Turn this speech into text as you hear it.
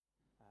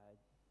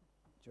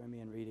Join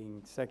me in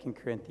reading 2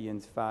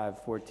 Corinthians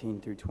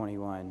 5:14 through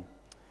 21.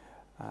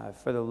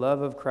 For the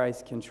love of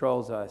Christ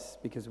controls us,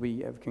 because we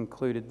have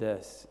concluded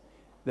this,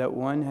 that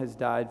one has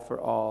died for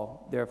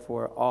all,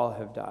 therefore all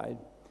have died.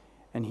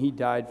 And he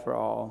died for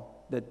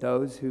all, that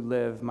those who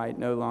live might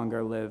no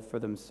longer live for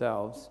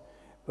themselves,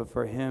 but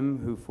for him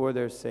who for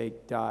their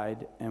sake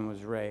died and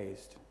was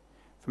raised.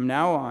 From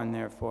now on,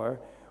 therefore,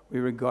 we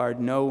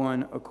regard no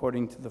one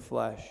according to the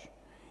flesh.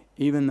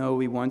 Even though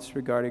we once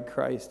regarded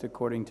Christ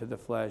according to the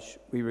flesh,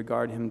 we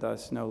regard him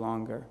thus no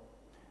longer.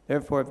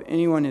 Therefore, if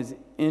anyone is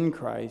in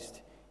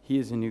Christ, he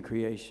is a new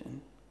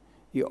creation.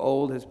 The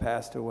old has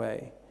passed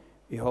away.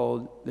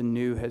 Behold, the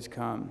new has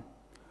come.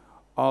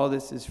 All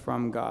this is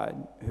from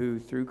God, who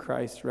through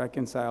Christ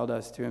reconciled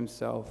us to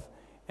himself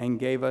and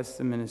gave us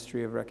the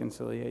ministry of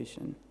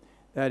reconciliation.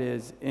 That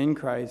is, in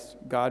Christ,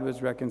 God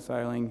was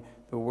reconciling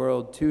the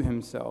world to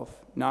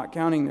himself, not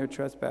counting their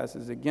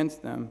trespasses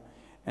against them,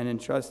 and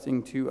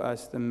entrusting to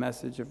us the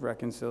message of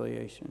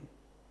reconciliation.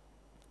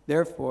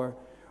 Therefore,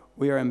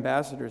 we are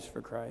ambassadors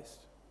for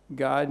Christ,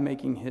 God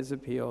making his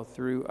appeal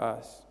through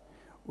us.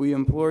 We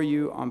implore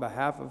you on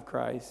behalf of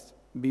Christ,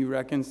 be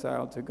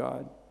reconciled to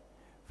God.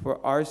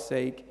 For our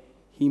sake,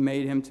 he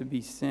made him to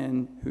be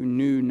sin who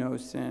knew no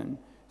sin,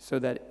 so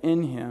that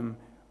in him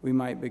we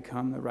might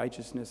become the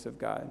righteousness of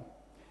God.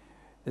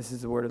 This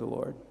is the word of the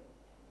Lord.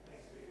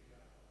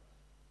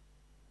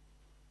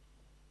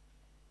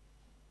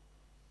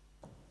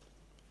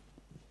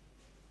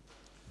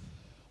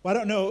 Well, I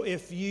don't know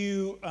if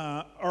you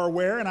are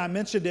aware, and I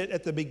mentioned it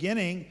at the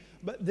beginning,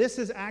 but this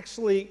is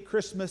actually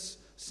Christmas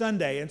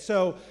Sunday. And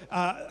so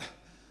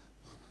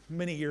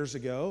many years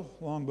ago,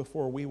 long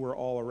before we were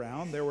all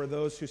around, there were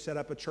those who set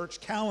up a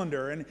church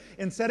calendar. And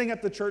in setting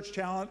up the church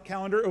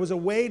calendar, it was a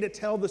way to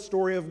tell the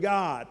story of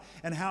God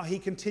and how he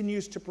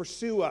continues to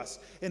pursue us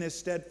in his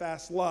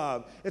steadfast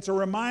love. It's a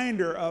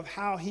reminder of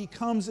how he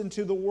comes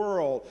into the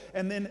world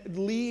and then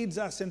leads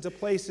us into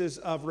places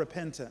of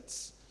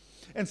repentance.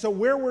 And so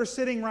where we're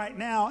sitting right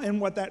now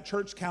in what that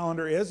church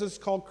calendar is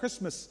called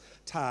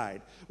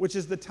Christmastide, which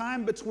is the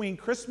time between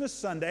Christmas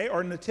Sunday,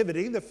 or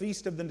Nativity, the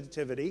Feast of the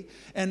Nativity,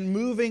 and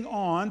moving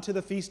on to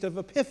the Feast of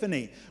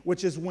Epiphany,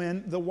 which is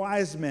when the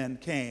wise men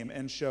came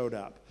and showed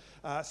up.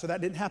 So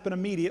that didn't happen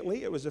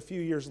immediately. It was a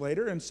few years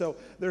later. And so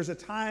there's a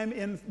time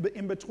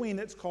in between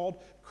that's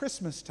called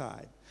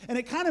Christmastide. And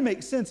it kind of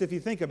makes sense if you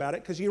think about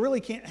it, because you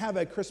really can't have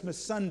a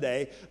Christmas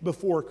Sunday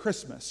before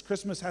Christmas.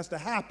 Christmas has to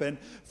happen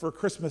for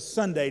Christmas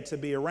Sunday to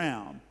be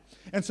around.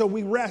 And so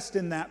we rest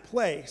in that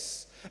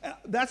place.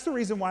 That's the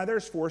reason why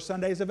there's 4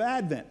 Sundays of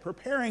Advent,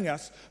 preparing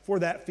us for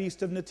that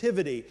Feast of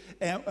Nativity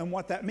and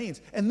what that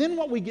means. And then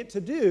what we get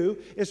to do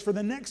is for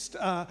the next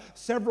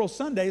several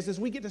Sundays is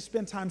we get to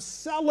spend time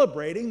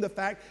celebrating the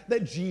fact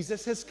that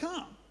Jesus has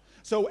come.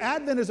 So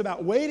Advent is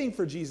about waiting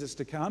for Jesus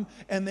to come,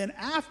 and then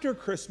after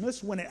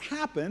Christmas, when it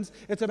happens,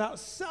 it's about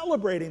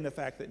celebrating the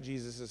fact that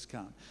Jesus has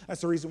come.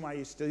 That's the reason why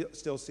you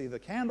still see the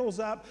candles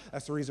up.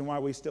 That's the reason why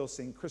we still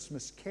sing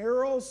Christmas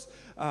carols,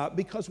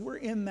 because we're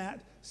in that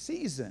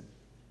season.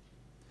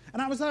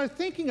 And I was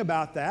thinking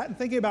about that and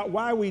thinking about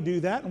why we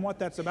do that and what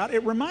that's about.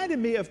 It reminded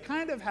me of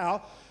kind of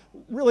how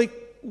really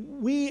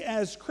we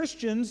as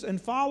Christians and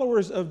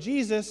followers of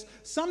Jesus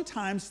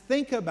sometimes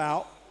think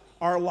about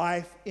our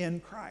life in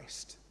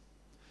Christ.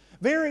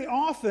 Very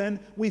often,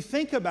 we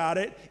think about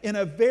it in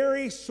a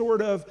very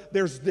sort of,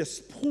 there's this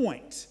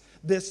point,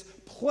 this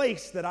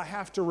place that I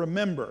have to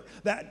remember.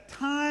 That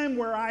time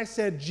where I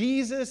said,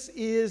 Jesus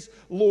is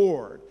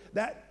Lord.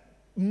 That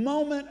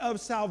moment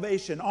of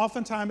salvation.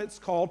 Oftentimes it's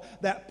called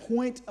that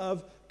point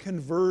of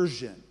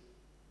conversion.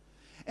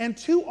 And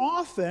too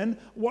often,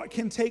 what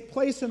can take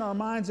place in our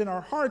minds and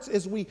our hearts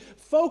is we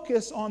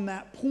focus on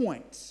that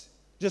point.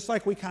 Just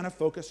like we kind of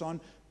focus on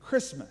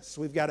Christmas.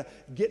 We've got to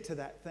get to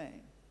that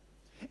thing.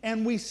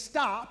 And we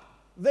stop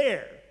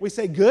there. We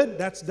say, good,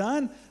 that's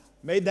done.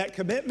 Made that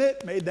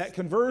commitment, made that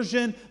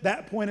conversion.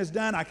 That point is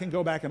done. I can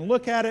go back and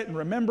look at it and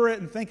remember it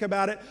and think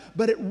about it.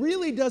 But it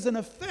really doesn't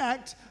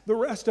affect the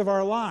rest of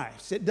our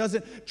lives. It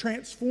doesn't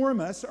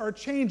transform us or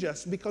change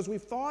us because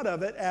we've thought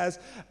of it as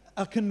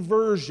a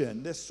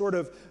conversion, this sort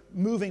of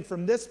moving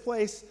from this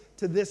place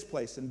to this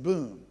place, and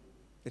boom,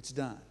 it's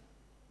done.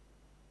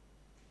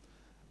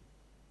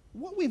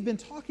 What we've been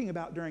talking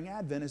about during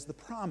Advent is the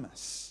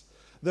promise.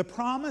 The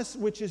promise,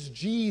 which is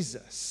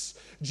Jesus.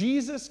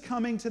 Jesus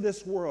coming to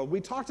this world.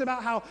 We talked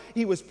about how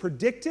he was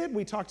predicted.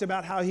 We talked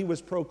about how he was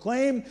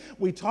proclaimed.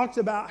 We talked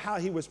about how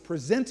he was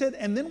presented.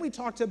 And then we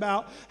talked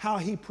about how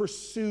he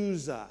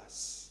pursues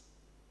us.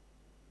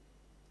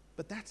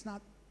 But that's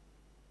not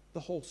the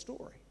whole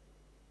story.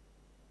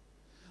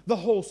 The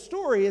whole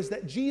story is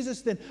that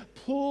Jesus then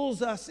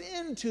pulls us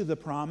into the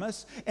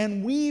promise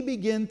and we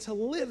begin to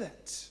live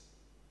it.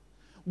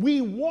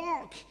 We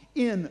walk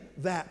in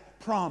that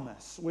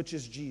promise, which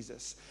is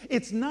Jesus.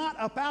 It's not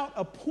about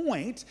a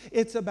point,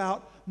 it's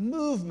about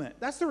movement.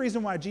 That's the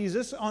reason why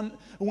Jesus,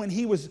 when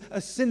he was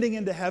ascending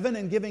into heaven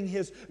and giving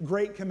his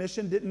Great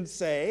Commission, didn't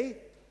say,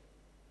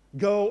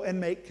 go and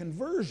make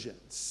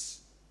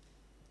conversions.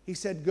 He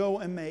said, go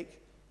and make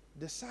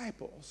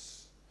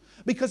disciples.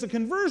 Because a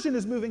conversion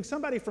is moving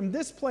somebody from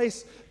this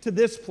place to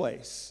this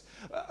place.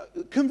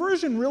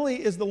 Conversion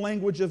really is the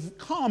language of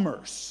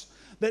commerce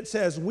that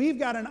says we've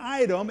got an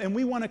item and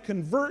we want to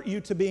convert you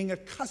to being a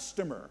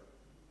customer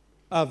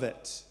of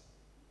it.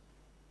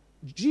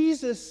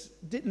 Jesus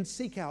didn't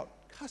seek out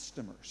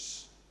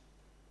customers.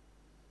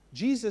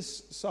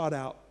 Jesus sought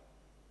out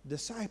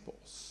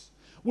disciples,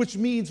 which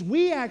means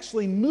we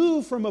actually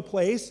move from a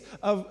place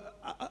of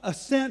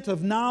assent,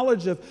 of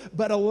knowledge,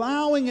 but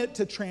allowing it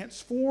to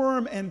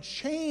transform and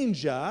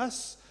change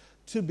us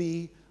to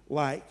be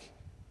like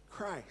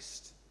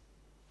Christ.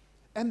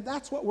 And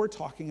that's what we're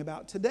talking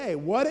about today,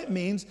 what it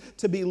means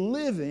to be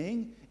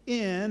living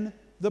in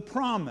the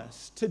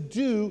promise, to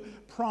do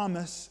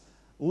promise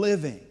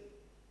living.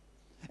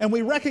 And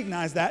we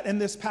recognize that in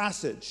this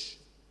passage.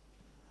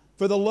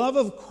 For the love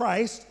of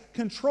Christ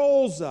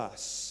controls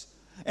us.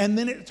 And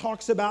then it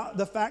talks about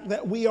the fact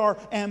that we are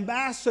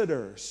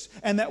ambassadors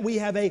and that we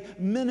have a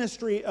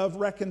ministry of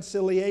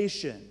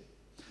reconciliation.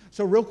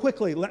 So real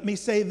quickly, let me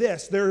say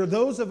this. There are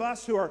those of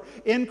us who are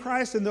in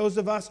Christ and those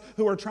of us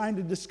who are trying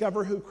to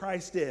discover who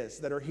Christ is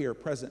that are here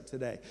present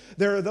today.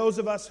 There are those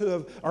of us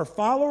who are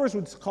followers,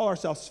 we call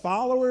ourselves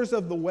followers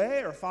of the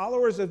way or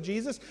followers of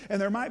Jesus.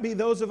 And there might be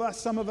those of us,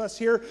 some of us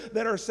here,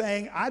 that are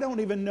saying, I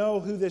don't even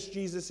know who this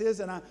Jesus is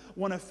and I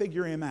want to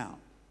figure him out.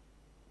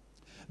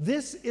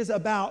 This is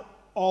about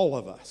all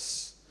of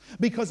us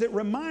because it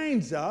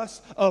reminds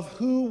us of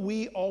who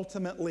we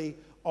ultimately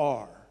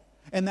are.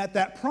 And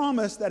that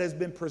promise that has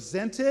been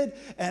presented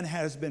and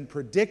has been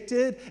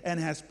predicted and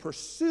has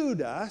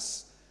pursued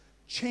us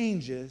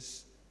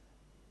changes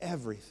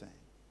everything.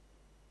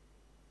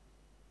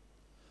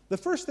 The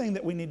first thing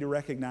that we need to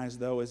recognize,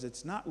 though, is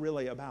it's not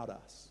really about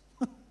us.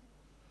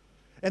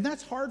 And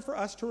that's hard for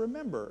us to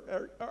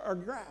remember or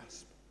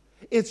grasp.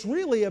 It's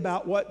really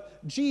about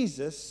what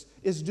Jesus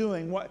is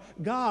doing, what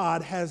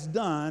God has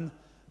done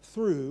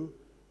through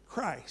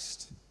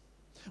Christ.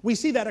 We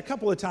see that a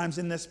couple of times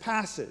in this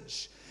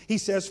passage. He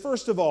says,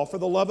 first of all, for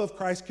the love of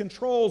Christ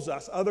controls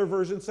us. Other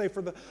versions say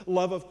for the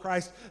love of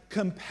Christ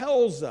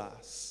compels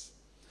us.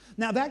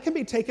 Now that can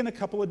be taken a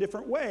couple of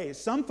different ways.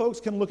 Some folks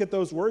can look at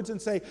those words and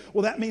say,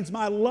 well, that means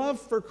my love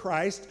for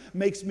Christ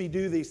makes me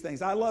do these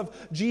things. I love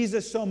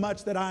Jesus so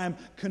much that I am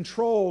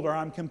controlled or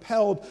I'm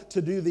compelled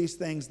to do these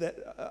things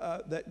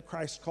that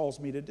Christ calls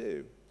me to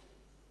do.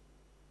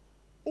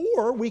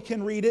 Or we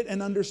can read it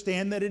and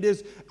understand that it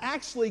is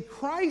actually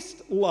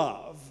Christ's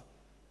love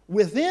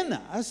within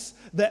us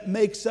that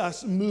makes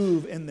us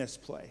move in this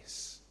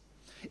place.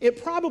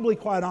 It probably,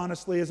 quite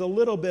honestly, is a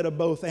little bit of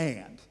both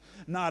and,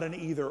 not an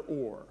either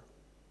or.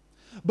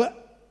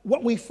 But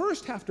what we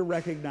first have to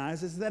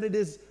recognize is that it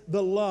is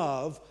the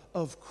love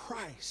of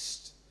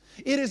Christ.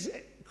 It is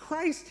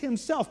Christ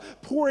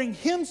himself pouring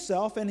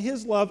himself and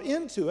his love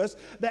into us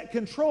that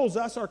controls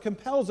us or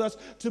compels us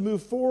to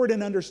move forward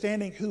in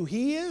understanding who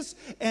he is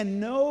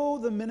and know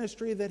the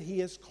ministry that he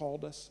has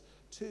called us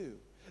to.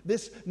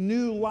 This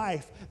new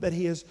life that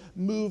he has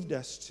moved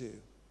us to.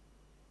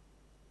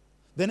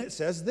 Then it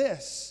says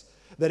this,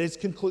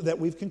 that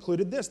we've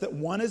concluded this, that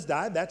one has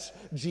died, that's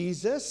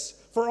Jesus,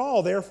 for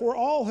all. Therefore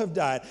all have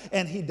died.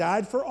 And he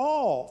died for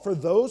all, for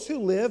those who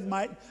live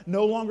might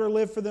no longer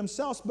live for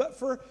themselves, but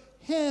for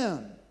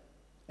him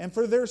and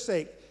for their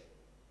sake,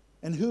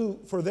 and who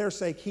for their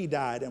sake he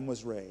died and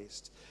was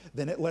raised.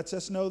 Then it lets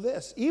us know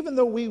this, even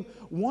though we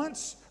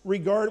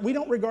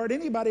don't regard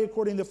anybody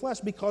according to the flesh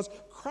because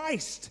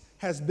Christ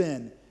has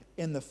been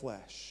in the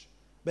flesh,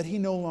 but he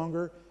no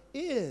longer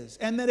is.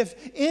 And that if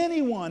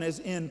anyone is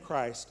in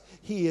Christ,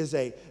 he is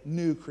a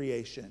new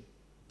creation.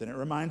 Then it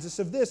reminds us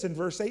of this in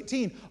verse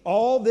 18.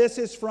 All this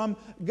is from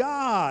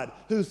God,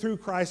 who through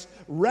Christ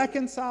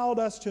reconciled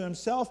us to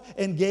himself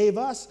and gave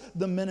us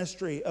the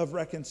ministry of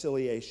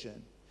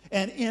reconciliation.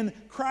 And in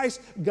Christ,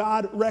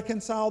 God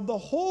reconciled the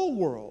whole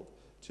world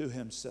to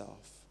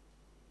himself.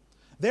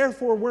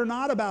 Therefore, we're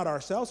not about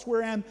ourselves,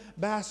 we're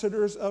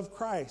ambassadors of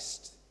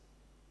Christ.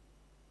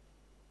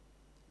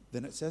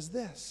 Then it says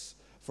this,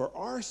 for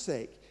our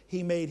sake,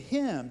 he made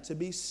him to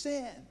be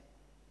sin,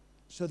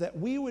 so that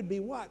we would be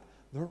what?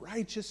 The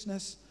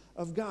righteousness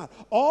of God.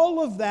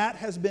 All of that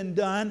has been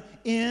done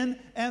in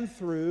and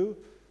through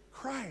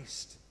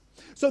Christ.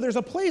 So there's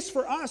a place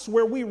for us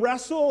where we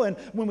wrestle, and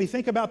when we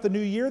think about the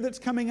new year that's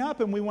coming up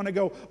and we want to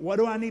go, what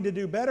do I need to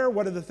do better?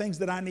 What are the things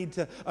that I need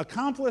to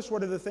accomplish?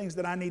 What are the things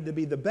that I need to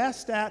be the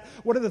best at?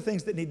 What are the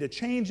things that need to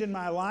change in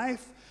my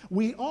life?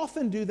 We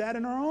often do that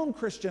in our own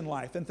Christian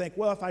life and think,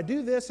 well, if I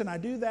do this and I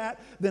do that,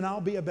 then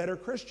I'll be a better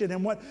Christian.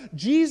 And what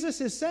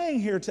Jesus is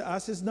saying here to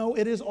us is, no,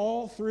 it is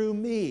all through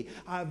me.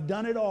 I've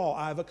done it all.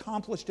 I've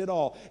accomplished it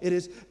all. It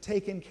is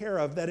taken care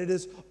of, that it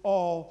is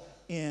all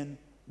in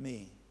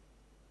me.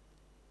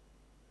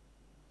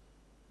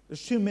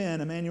 There's two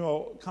men,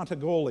 Emmanuel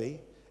Cantagoli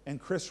and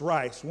Chris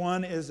Rice.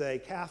 One is a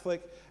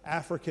Catholic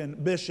African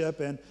bishop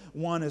and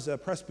one is a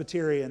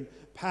Presbyterian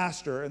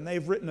pastor. And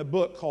they've written a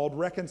book called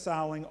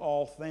Reconciling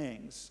All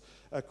Things,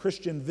 a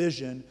Christian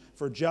vision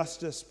for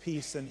justice,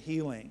 peace, and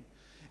healing.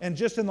 And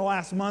just in the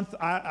last month,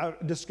 I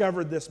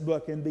discovered this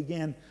book and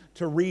began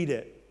to read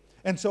it.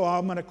 And so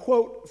I'm going to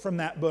quote from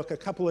that book a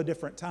couple of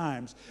different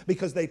times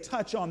because they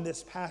touch on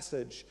this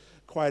passage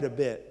quite a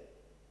bit.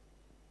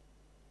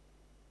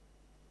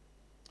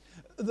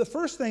 The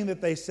first thing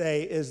that they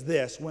say is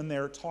this when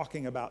they're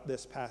talking about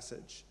this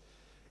passage.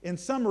 In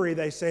summary,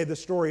 they say the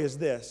story is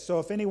this. So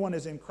if anyone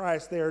is in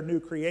Christ, they are a new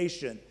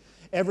creation.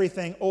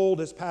 Everything old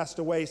has passed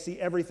away. See,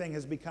 everything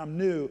has become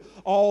new.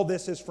 All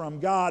this is from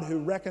God who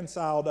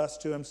reconciled us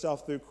to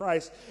himself through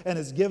Christ and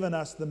has given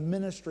us the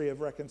ministry of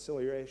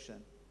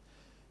reconciliation.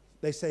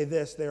 They say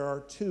this, there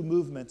are two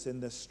movements in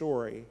this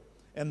story,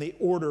 and the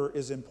order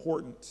is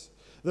important.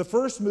 The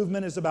first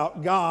movement is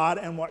about God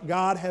and what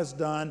God has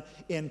done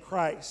in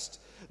Christ.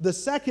 The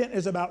second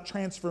is about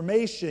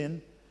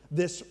transformation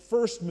this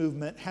first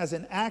movement has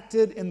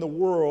enacted in the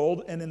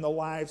world and in the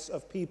lives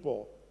of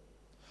people.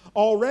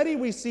 Already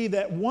we see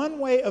that one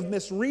way of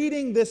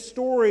misreading this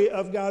story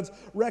of God's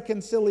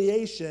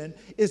reconciliation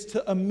is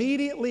to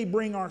immediately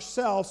bring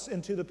ourselves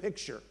into the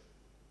picture.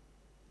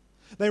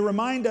 They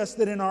remind us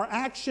that in our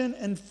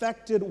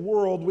action-infected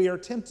world, we are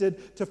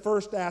tempted to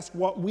first ask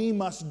what we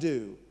must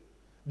do,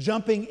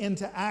 jumping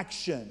into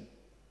action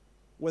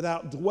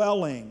without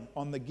dwelling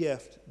on the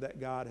gift that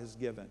God has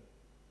given.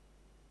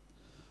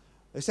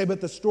 They say,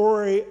 but the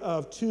story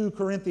of 2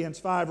 Corinthians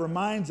 5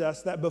 reminds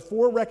us that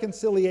before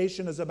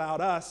reconciliation is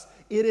about us,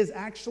 it is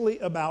actually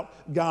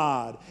about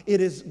God.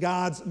 It is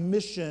God's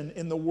mission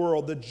in the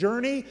world. The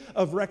journey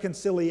of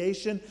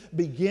reconciliation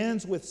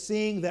begins with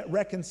seeing that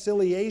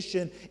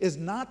reconciliation is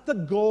not the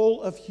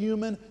goal of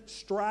human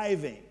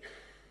striving,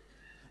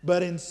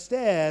 but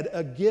instead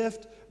a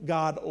gift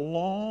God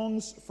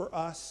longs for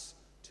us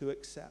to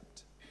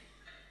accept.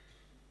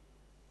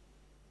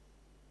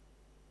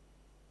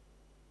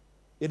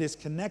 It is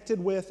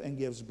connected with and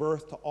gives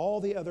birth to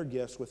all the other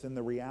gifts within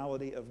the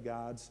reality of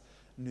God's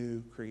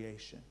new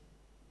creation.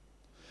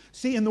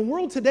 See, in the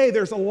world today,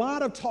 there's a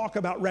lot of talk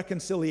about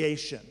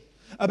reconciliation,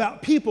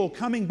 about people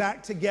coming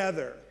back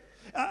together.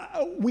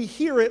 We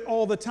hear it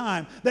all the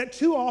time, that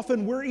too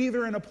often we're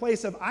either in a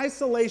place of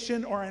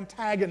isolation or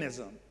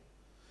antagonism.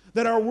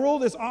 That our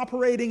world is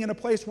operating in a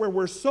place where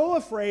we're so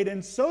afraid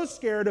and so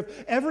scared of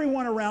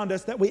everyone around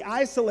us that we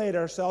isolate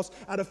ourselves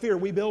out of fear.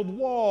 We build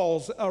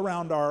walls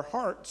around our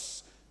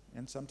hearts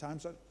and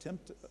sometimes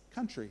attempt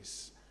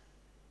countries.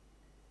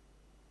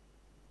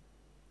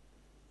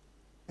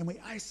 And we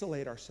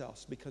isolate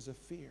ourselves because of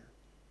fear.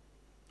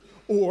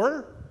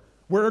 Or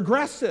we're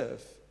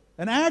aggressive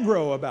and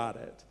aggro about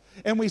it.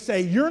 And we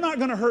say, you're not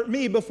going to hurt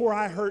me before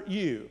I hurt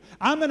you.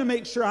 I'm going to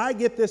make sure I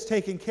get this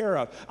taken care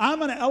of. I'm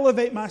going to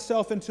elevate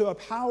myself into a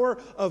power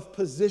of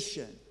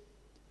position.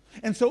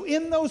 And so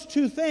in those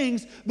two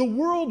things, the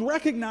world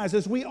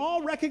recognizes, we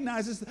all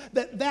recognize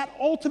that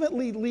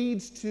ultimately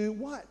leads to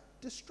what?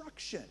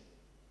 Destruction.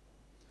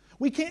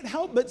 We can't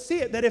help but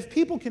see it, that if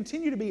people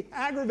continue to be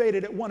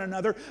aggravated at one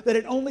another, that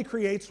it only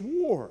creates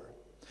war.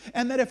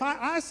 And that if I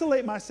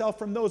isolate myself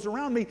from those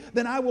around me,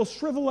 then I will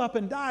shrivel up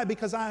and die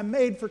because I am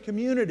made for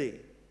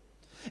community.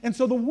 And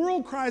so the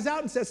world cries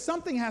out and says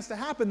something has to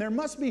happen. There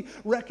must be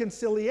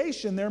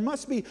reconciliation. There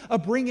must be a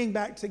bringing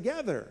back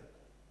together.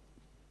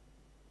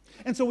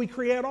 And so we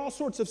create all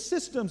sorts of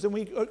systems, and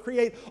we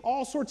create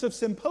all sorts of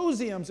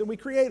symposiums, and we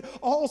create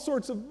all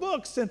sorts of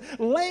books and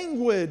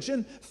language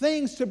and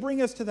things to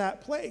bring us to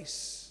that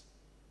place.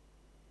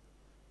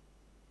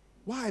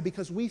 Why?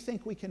 Because we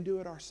think we can do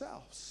it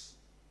ourselves.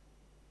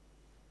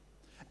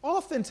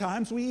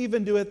 Oftentimes, we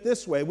even do it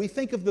this way. We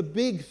think of the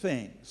big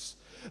things,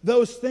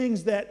 those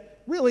things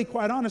that really,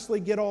 quite honestly,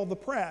 get all the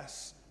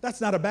press.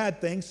 That's not a bad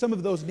thing. Some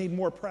of those need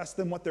more press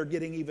than what they're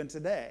getting even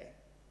today.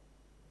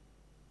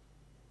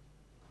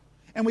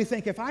 And we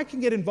think, if I can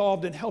get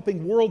involved in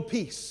helping world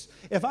peace,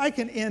 if I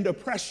can end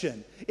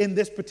oppression in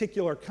this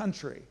particular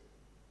country,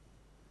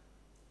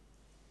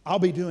 I'll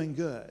be doing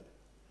good.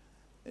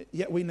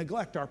 Yet we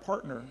neglect our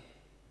partner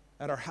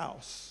at our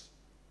house.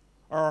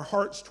 Our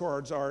hearts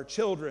towards our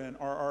children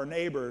or our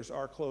neighbors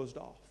are closed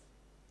off.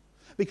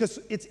 Because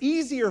it's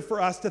easier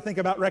for us to think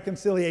about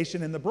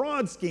reconciliation in the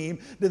broad scheme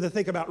than to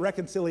think about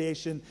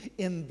reconciliation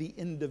in the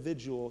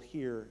individual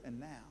here and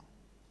now.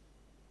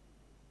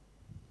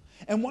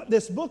 And what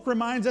this book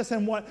reminds us,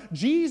 and what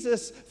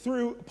Jesus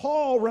through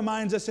Paul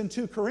reminds us in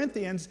 2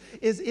 Corinthians,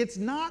 is it's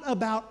not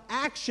about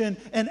action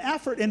and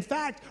effort. In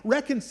fact,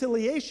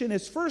 reconciliation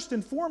is first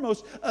and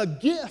foremost a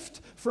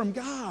gift from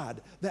God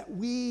that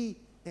we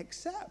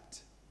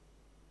accept.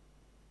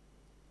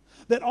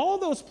 That all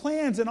those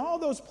plans and all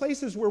those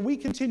places where we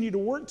continue to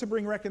work to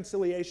bring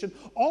reconciliation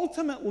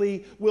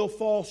ultimately will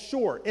fall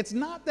short. It's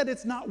not that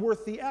it's not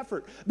worth the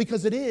effort,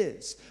 because it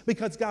is.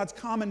 Because God's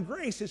common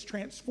grace is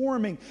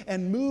transforming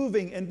and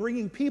moving and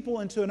bringing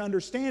people into an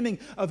understanding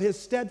of His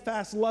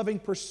steadfast, loving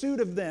pursuit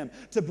of them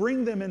to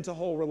bring them into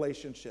whole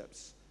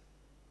relationships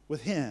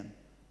with Him,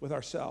 with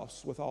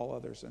ourselves, with all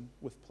others, and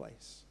with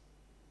place.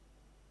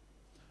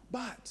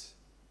 But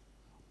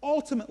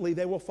ultimately,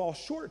 they will fall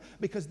short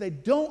because they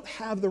don't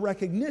have the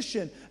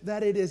recognition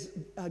that it is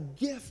a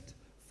gift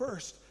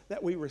first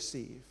that we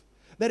receive.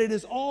 that it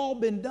has all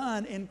been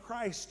done in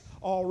Christ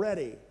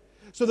already.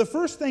 So the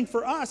first thing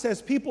for us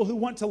as people who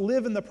want to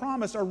live in the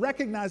promise or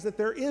recognize that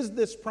there is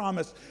this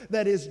promise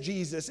that is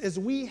Jesus, is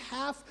we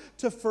have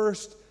to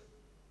first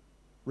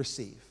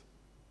receive.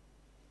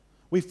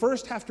 We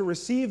first have to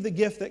receive the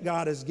gift that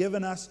God has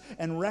given us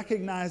and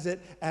recognize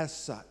it as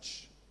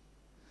such.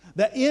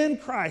 That in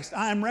Christ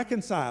I am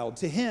reconciled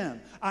to Him.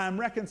 I am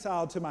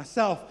reconciled to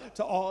myself,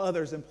 to all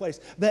others in place.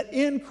 That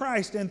in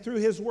Christ and through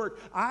His work,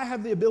 I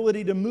have the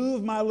ability to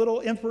move my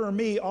little emperor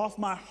me off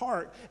my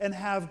heart and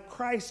have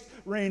Christ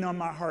reign on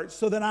my heart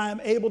so that I am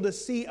able to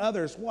see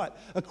others, what?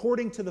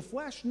 According to the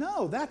flesh?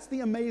 No, that's the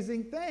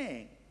amazing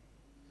thing.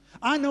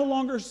 I no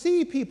longer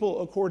see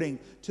people according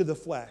to the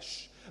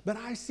flesh, but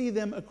I see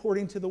them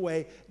according to the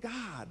way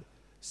God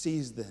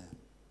sees them.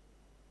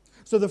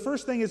 So the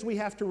first thing is we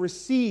have to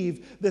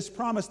receive this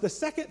promise. The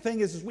second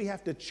thing is we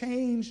have to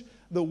change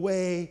the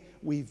way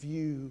we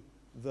view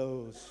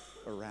those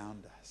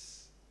around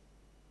us.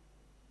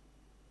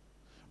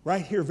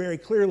 Right here very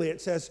clearly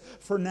it says,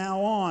 "For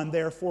now on,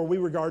 therefore, we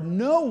regard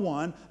no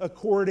one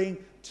according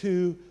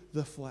to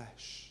the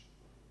flesh."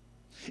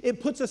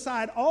 It puts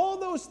aside all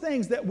those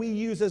things that we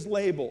use as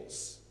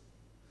labels.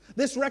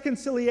 This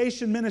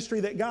reconciliation ministry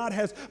that God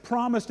has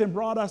promised and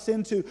brought us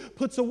into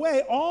puts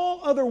away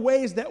all other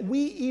ways that we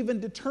even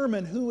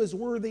determine who is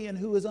worthy and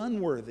who is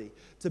unworthy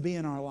to be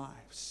in our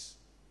lives.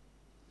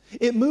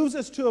 It moves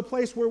us to a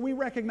place where we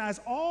recognize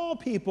all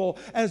people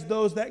as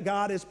those that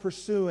God is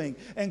pursuing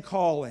and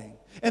calling.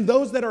 And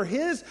those that are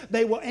His,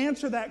 they will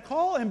answer that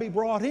call and be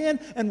brought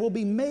in and will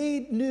be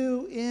made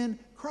new in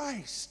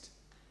Christ.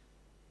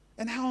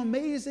 And how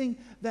amazing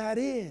that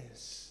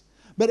is.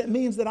 But it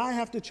means that I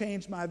have to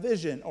change my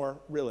vision,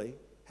 or really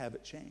have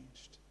it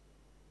changed.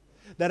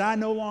 That I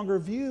no longer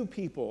view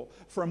people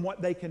from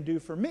what they can do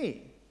for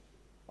me,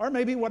 or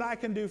maybe what I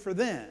can do for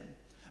them.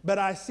 But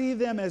I see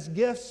them as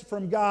gifts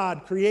from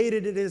God,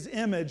 created in His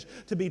image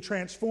to be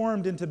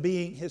transformed into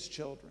being His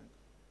children.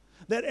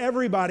 That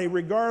everybody,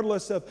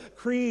 regardless of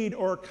creed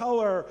or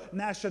color,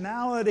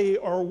 nationality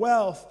or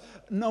wealth,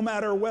 no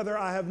matter whether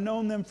I have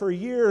known them for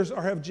years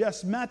or have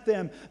just met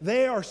them,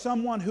 they are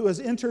someone who has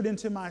entered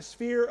into my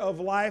sphere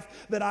of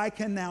life that I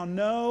can now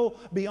know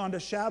beyond a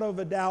shadow of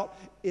a doubt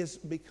is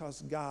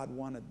because God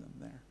wanted them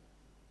there.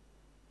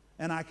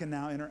 And I can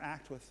now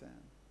interact with them.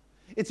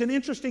 It's an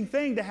interesting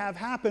thing to have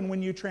happen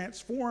when you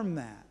transform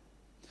that.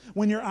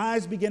 When your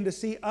eyes begin to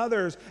see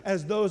others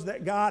as those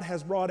that God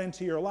has brought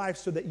into your life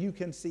so that you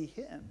can see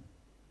Him.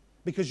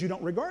 Because you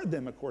don't regard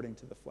them according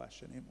to the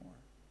flesh anymore.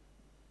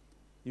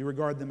 You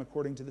regard them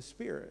according to the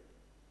Spirit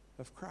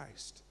of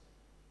Christ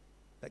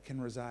that can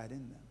reside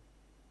in them.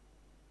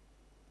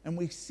 And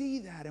we see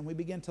that and we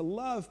begin to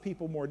love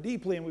people more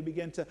deeply and we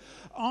begin to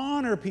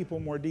honor people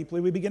more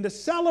deeply. We begin to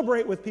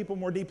celebrate with people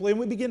more deeply and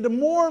we begin to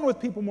mourn with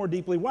people more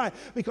deeply. Why?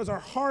 Because our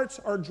hearts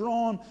are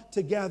drawn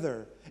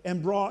together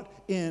and brought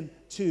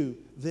into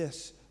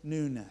this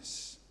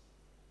newness.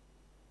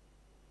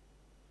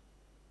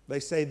 They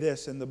say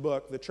this in the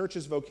book: the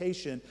church's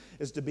vocation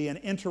is to be an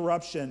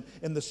interruption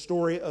in the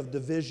story of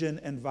division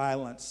and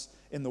violence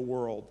in the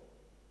world.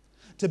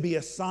 To be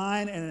a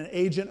sign and an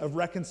agent of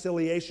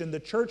reconciliation, the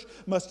church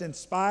must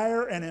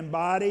inspire and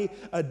embody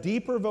a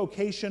deeper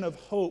vocation of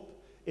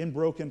hope in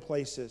broken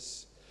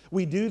places.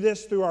 We do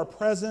this through our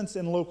presence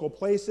in local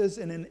places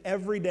and in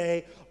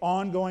everyday,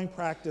 ongoing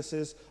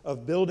practices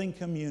of building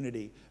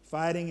community,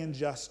 fighting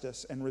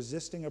injustice, and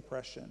resisting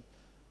oppression,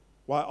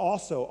 while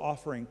also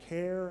offering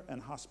care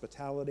and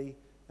hospitality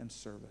and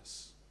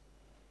service.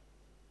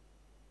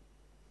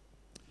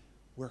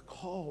 We're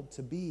called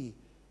to be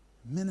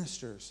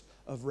ministers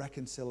of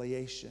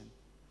reconciliation,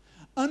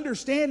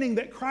 understanding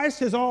that Christ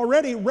has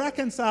already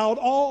reconciled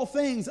all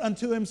things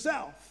unto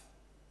Himself.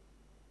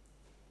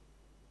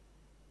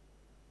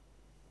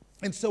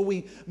 And so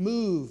we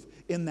move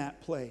in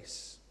that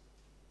place.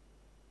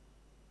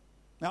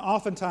 Now,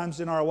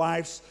 oftentimes in our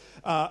lives,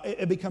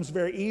 it becomes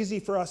very easy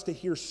for us to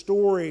hear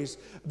stories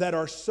that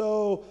are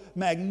so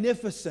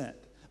magnificent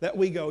that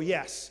we go,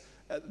 yes,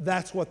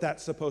 that's what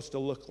that's supposed to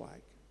look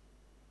like.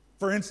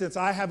 For instance,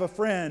 I have a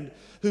friend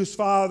whose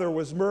father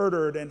was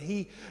murdered, and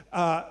he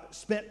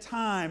spent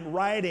time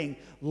writing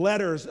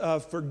letters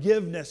of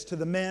forgiveness to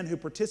the men who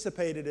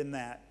participated in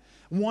that.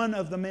 One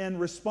of the men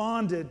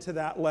responded to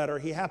that letter.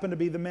 He happened to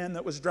be the man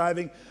that was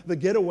driving the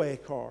getaway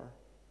car.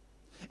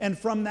 And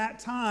from that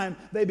time,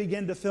 they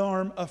began to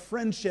form a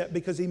friendship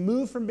because he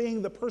moved from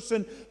being the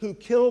person who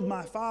killed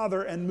my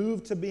father and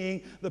moved to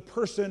being the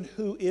person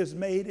who is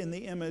made in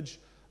the image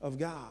of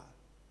God.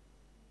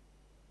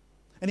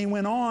 And he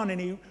went on and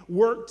he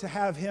worked to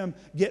have him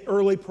get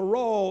early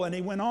parole, and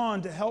he went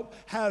on to help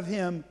have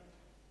him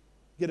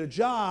get a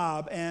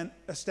job and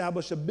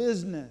establish a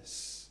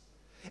business.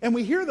 And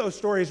we hear those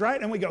stories,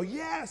 right? And we go,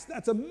 yes,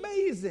 that's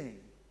amazing.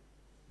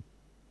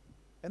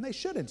 And they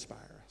should inspire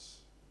us.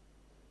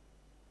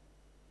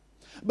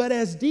 But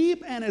as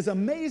deep and as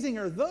amazing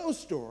are those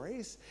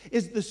stories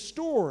is the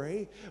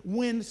story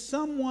when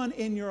someone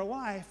in your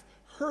life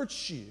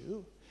hurts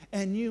you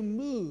and you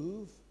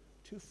move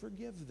to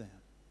forgive them.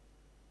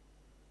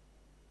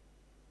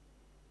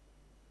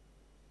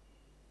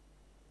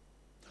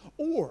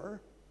 Or,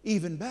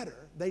 even better,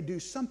 they do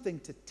something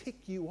to tick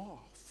you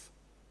off.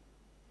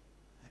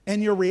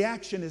 And your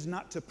reaction is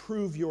not to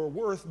prove your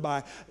worth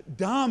by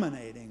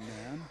dominating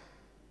them,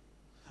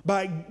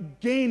 by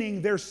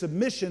gaining their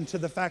submission to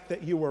the fact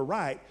that you were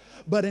right,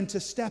 but into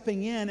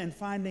stepping in and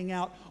finding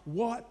out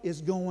what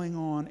is going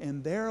on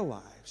in their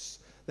lives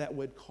that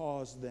would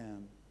cause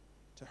them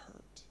to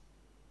hurt.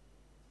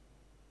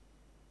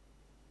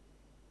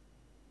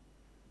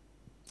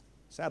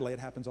 Sadly, it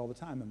happens all the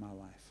time in my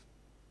life.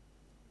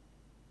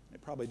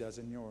 It probably does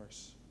in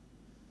yours.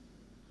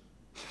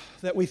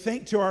 That we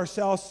think to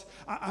ourselves,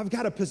 I've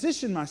got to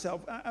position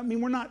myself. I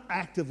mean, we're not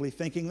actively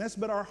thinking this,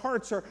 but our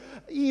hearts are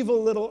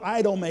evil little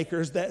idol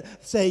makers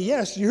that say,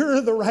 yes, you're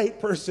the right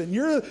person.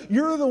 You're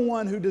the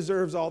one who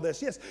deserves all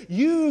this. Yes,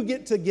 you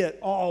get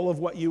all of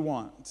what you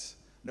want.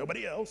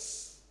 Nobody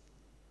else.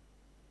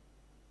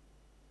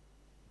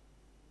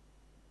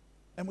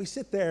 And we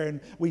sit there and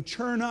we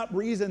churn up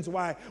reasons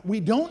why we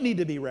don't need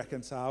to be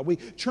reconciled. We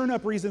churn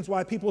up reasons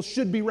why people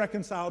should be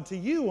reconciled to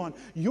you on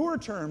your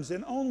terms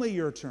and only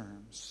your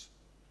terms.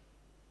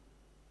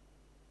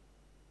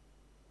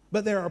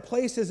 But there are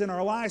places in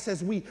our lives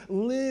as we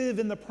live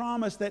in the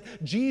promise that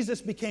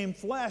Jesus became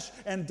flesh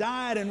and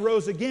died and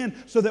rose again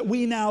so that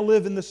we now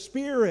live in the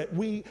Spirit.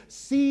 We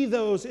see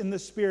those in the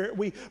Spirit.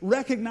 We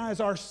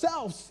recognize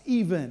ourselves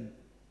even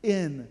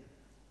in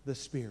the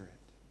Spirit.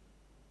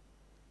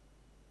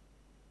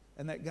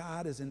 And that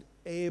God is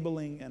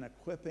enabling and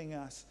equipping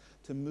us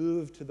to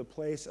move to the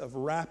place of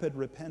rapid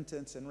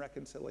repentance and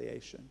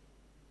reconciliation.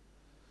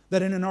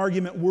 That in an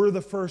argument, we're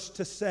the first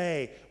to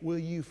say, will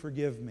you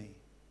forgive me?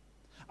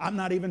 I'm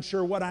not even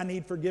sure what I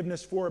need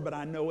forgiveness for, but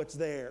I know it's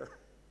there.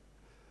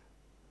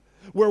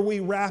 Where we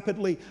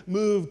rapidly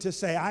move to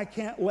say, I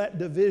can't let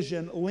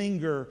division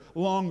linger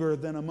longer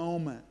than a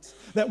moment.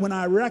 That when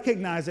I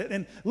recognize it,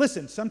 and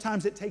listen,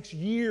 sometimes it takes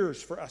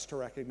years for us to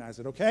recognize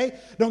it, okay?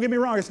 Don't get me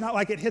wrong, it's not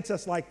like it hits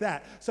us like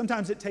that.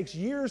 Sometimes it takes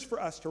years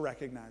for us to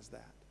recognize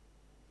that.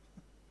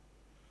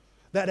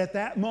 That at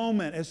that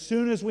moment, as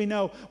soon as we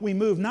know, we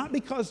move, not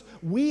because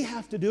we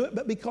have to do it,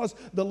 but because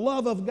the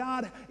love of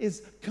God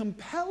is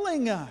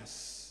compelling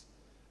us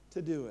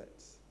to do it.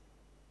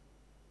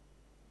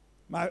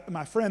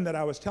 My friend that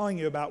I was telling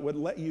you about would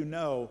let you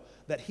know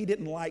that he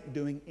didn't like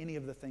doing any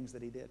of the things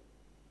that he did.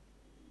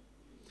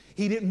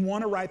 He didn't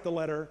want to write the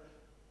letter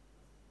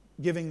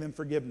giving them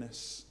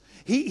forgiveness.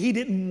 He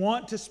didn't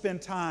want to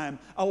spend time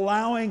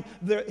allowing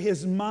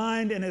his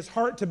mind and his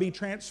heart to be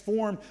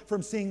transformed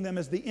from seeing them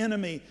as the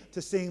enemy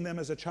to seeing them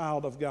as a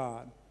child of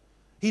God.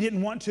 He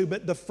didn't want to,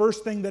 but the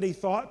first thing that he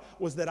thought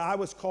was that I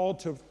was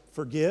called to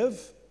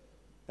forgive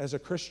as a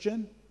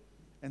Christian,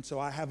 and so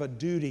I have a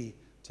duty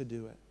to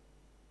do it.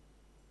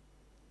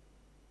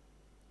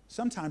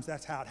 Sometimes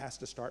that's how it has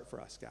to start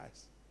for us,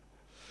 guys.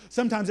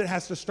 Sometimes it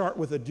has to start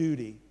with a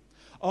duty.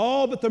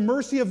 Oh, but the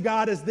mercy of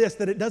God is this,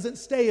 that it doesn't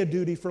stay a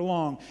duty for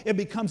long. It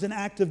becomes an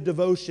act of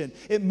devotion.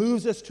 It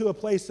moves us to a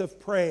place of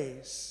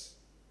praise.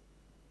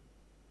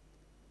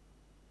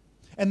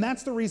 And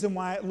that's the reason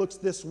why it looks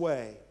this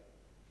way.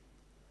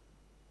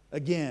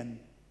 Again,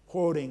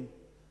 quoting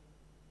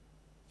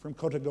from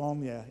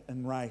Kotagonya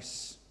and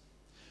Rice.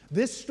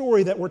 This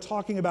story that we're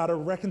talking about,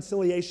 of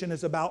reconciliation,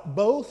 is about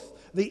both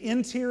the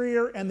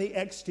interior and the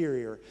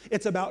exterior.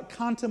 It's about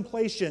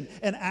contemplation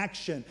and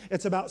action.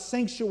 It's about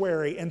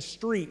sanctuary and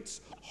streets,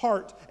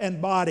 heart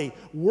and body,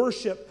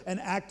 worship and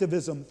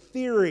activism,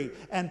 theory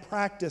and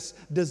practice,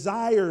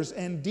 desires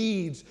and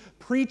deeds,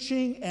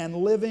 preaching and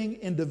living,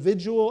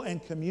 individual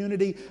and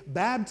community,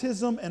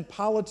 baptism and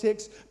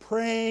politics,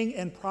 praying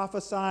and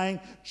prophesying,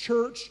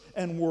 church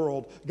and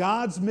world.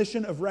 God's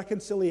mission of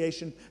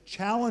reconciliation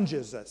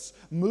challenges us,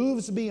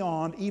 moves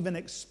beyond, even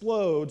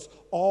explodes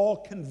all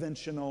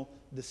conventional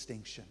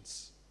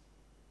distinctions.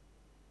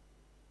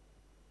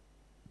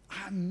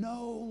 I'm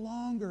no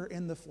longer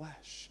in the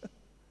flesh.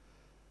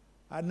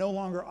 I no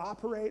longer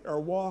operate or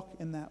walk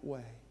in that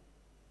way.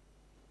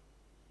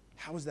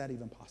 How is that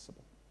even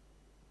possible?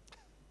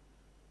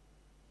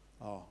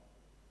 Oh.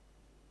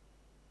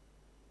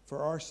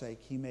 For our sake,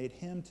 he made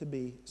him to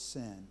be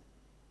sin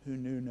who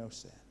knew no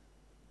sin,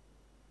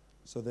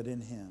 so that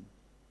in him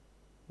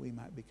we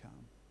might become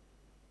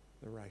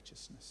the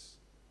righteousness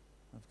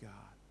of God.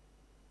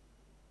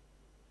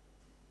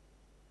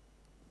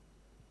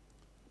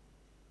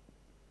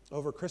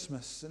 Over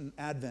Christmas and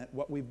Advent,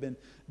 what we've been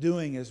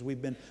doing is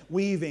we've been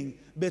weaving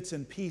bits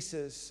and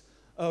pieces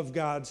of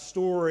God's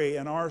story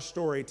and our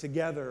story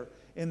together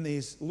in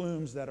these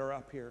looms that are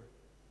up here.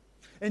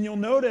 And you'll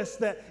notice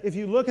that if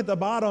you look at the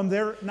bottom,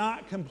 they're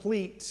not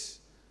complete.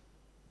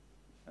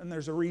 And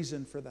there's a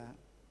reason for that.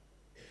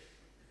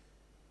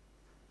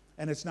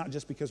 And it's not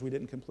just because we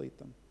didn't complete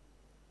them.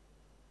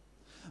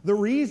 The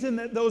reason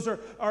that those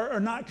are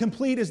not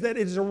complete is that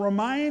it is a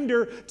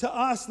reminder to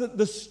us that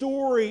the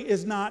story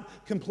is not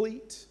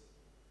complete.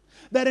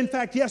 That in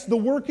fact, yes, the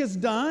work is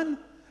done.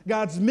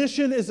 God's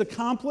mission is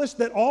accomplished.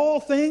 That all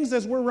things,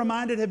 as we're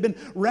reminded, have been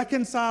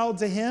reconciled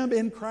to Him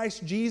in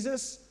Christ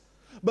Jesus.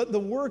 But the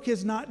work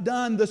is not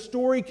done. The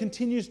story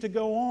continues to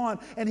go on.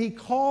 And He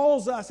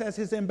calls us as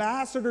His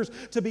ambassadors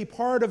to be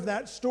part of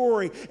that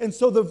story. And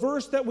so the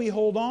verse that we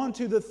hold on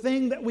to, the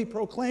thing that we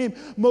proclaim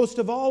most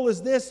of all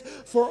is this: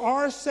 for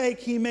our sake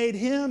He made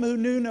Him who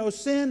knew no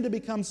sin to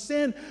become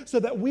sin, so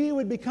that we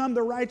would become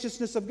the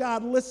righteousness of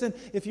God. Listen,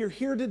 if you're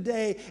here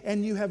today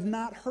and you have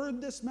not heard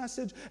this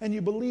message and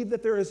you believe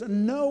that there is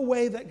no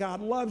way that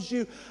God loves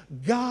you,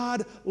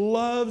 God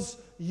loves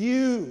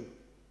you.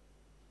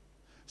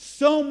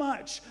 So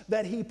much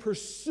that He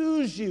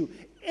pursues you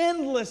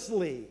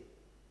endlessly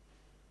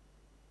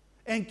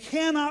and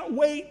cannot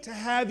wait to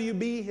have you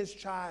be His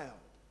child.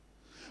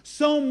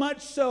 So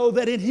much so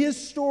that in His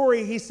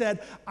story He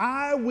said,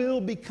 I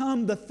will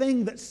become the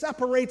thing that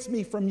separates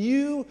me from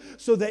you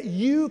so that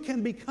you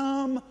can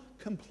become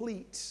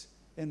complete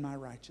in my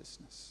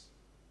righteousness.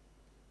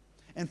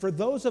 And for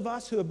those of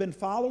us who have been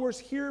followers,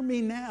 hear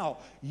me now.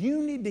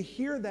 You need to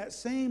hear that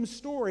same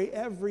story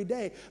every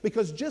day.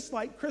 Because just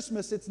like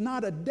Christmas, it's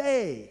not a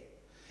day.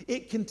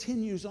 It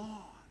continues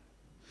on.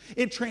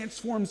 It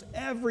transforms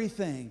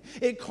everything.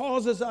 It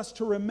causes us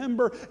to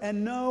remember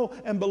and know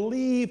and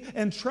believe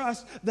and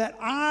trust that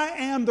I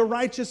am the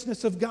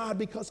righteousness of God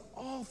because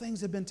all things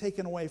have been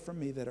taken away from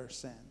me that are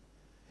sin.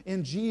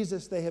 In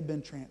Jesus, they have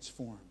been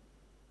transformed.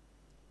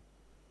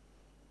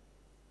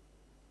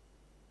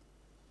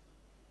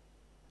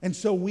 And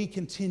so we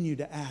continue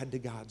to add to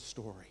God's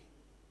story.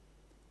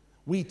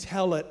 We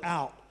tell it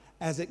out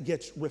as it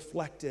gets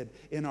reflected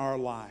in our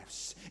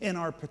lives, in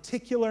our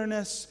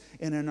particularness,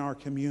 and in our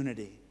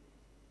community.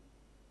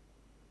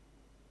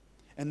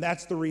 And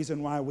that's the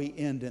reason why we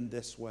end in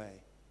this way.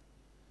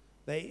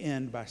 They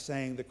end by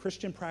saying the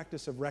Christian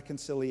practice of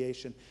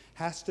reconciliation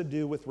has to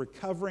do with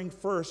recovering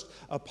first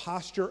a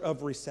posture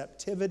of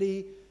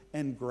receptivity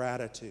and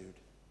gratitude.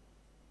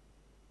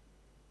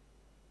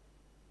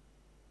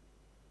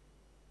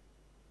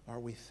 Are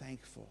we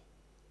thankful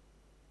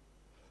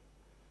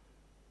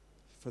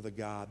for the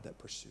God that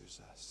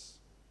pursues us?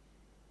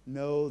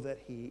 Know that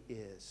He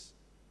is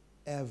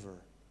ever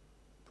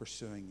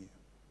pursuing you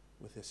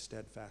with His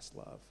steadfast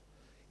love.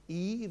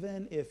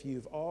 Even if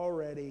you've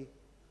already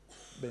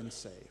been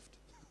saved,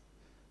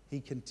 He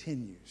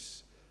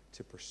continues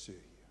to pursue you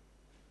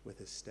with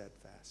His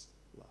steadfast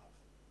love.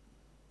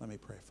 Let me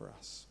pray for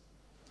us.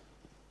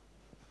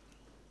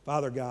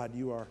 Father God,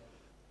 You are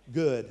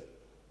good.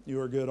 You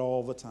are good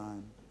all the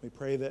time. We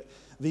pray that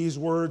these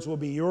words will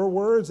be Your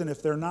words, and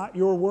if they're not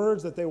Your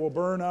words, that they will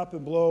burn up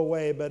and blow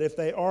away. But if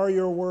they are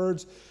Your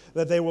words,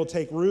 that they will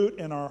take root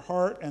in our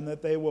heart and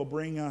that they will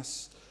bring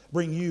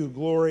You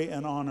glory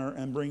and honor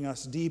and bring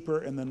us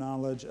deeper in the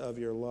knowledge of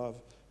Your love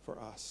for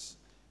us.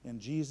 In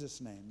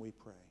Jesus' name we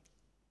pray.